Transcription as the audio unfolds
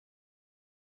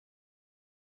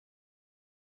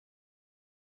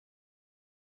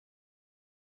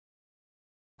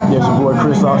Yes, your boy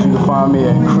Chris Austin. You can find me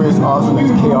at Chris Austin.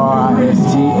 That's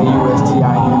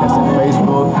KRISTAUSTIN. That's at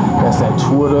Facebook. That's at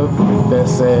Twitter.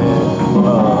 That's at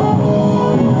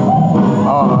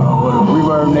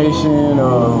Reverb Nation.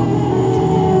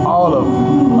 All of them.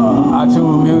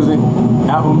 iTunes Music,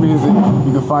 Apple Music.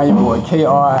 You can find your boy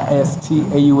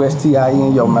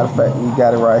KRISTAUSTIN. Yo, matter of fact, we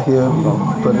got it right here. We're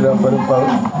gonna put it up for the vote.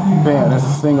 Bam, that's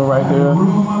a single right there.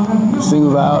 The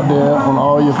singles are out there on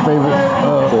all your favorite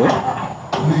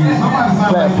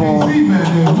platforms.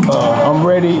 I'm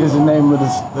Ready is the name of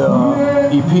this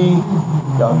EP.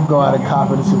 Y'all go out and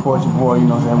copy to support your boy. You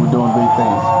know what I'm saying? We're doing big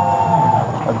things.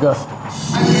 Augusta.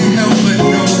 I can't help but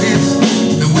notice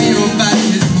the way your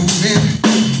body is moving,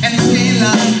 and you can't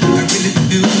lie. I really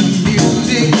feel the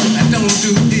music. I don't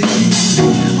do this.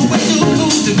 Way too cool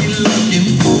to be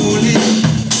looking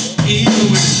foolish.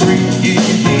 Even with a drink in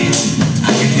your head,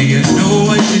 I can hear you know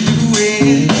what you're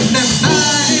doing. That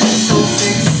body is so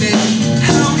sexy.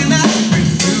 How can I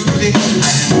refuse it? I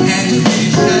done had too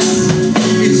many shots.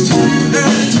 It's too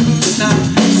early to stop.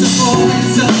 So pour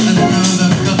yourself another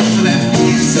cup of that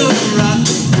piece of rock.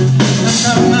 I'm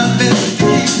trying my best to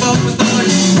keep up with all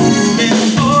you moving.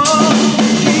 Oh,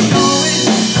 keep going.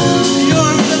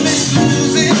 You're the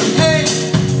exclusive. Hey,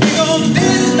 we gon'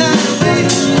 dance night away.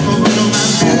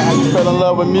 How you fell in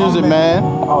love with music, man?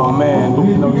 Oh man,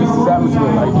 you know, just this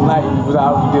atmosphere. Like tonight, we was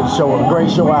out, we did a show, a great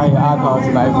show out here at Icon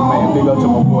tonight. Man, big up to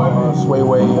my boy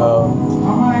Swayway,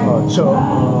 Chuck.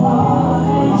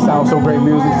 Sounds so great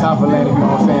music, South Atlantic, you know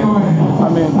what I'm saying? I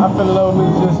mean, I fell in love with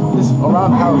music just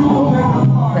around the house, you know.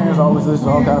 Parents always listen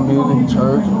to all kind of music,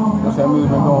 church, you know what I'm saying?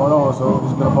 Music's been going on, so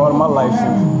it's been a part of my life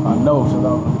since I know, since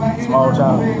I was a small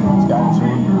child. Just got into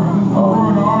it.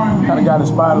 Kind of got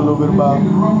inspired a little bit about,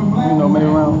 you know, maybe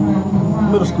around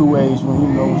middle school age when, you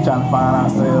know, we was trying to find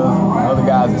ourselves, other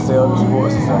guys that sell the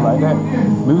sports and stuff like that.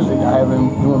 Music, I have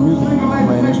been doing music,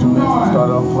 playing instruments. I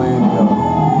started off playing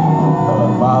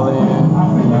violin, you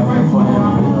know,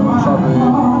 playing trumpet,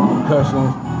 percussion,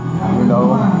 you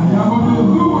know,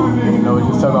 it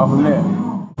just took off from there.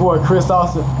 Boy Chris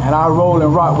Austin, and I roll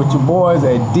and rock with your boys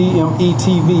at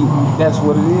DMETV. That's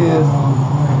what it is.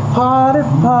 Party,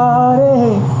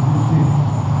 party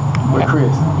with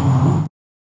Chris.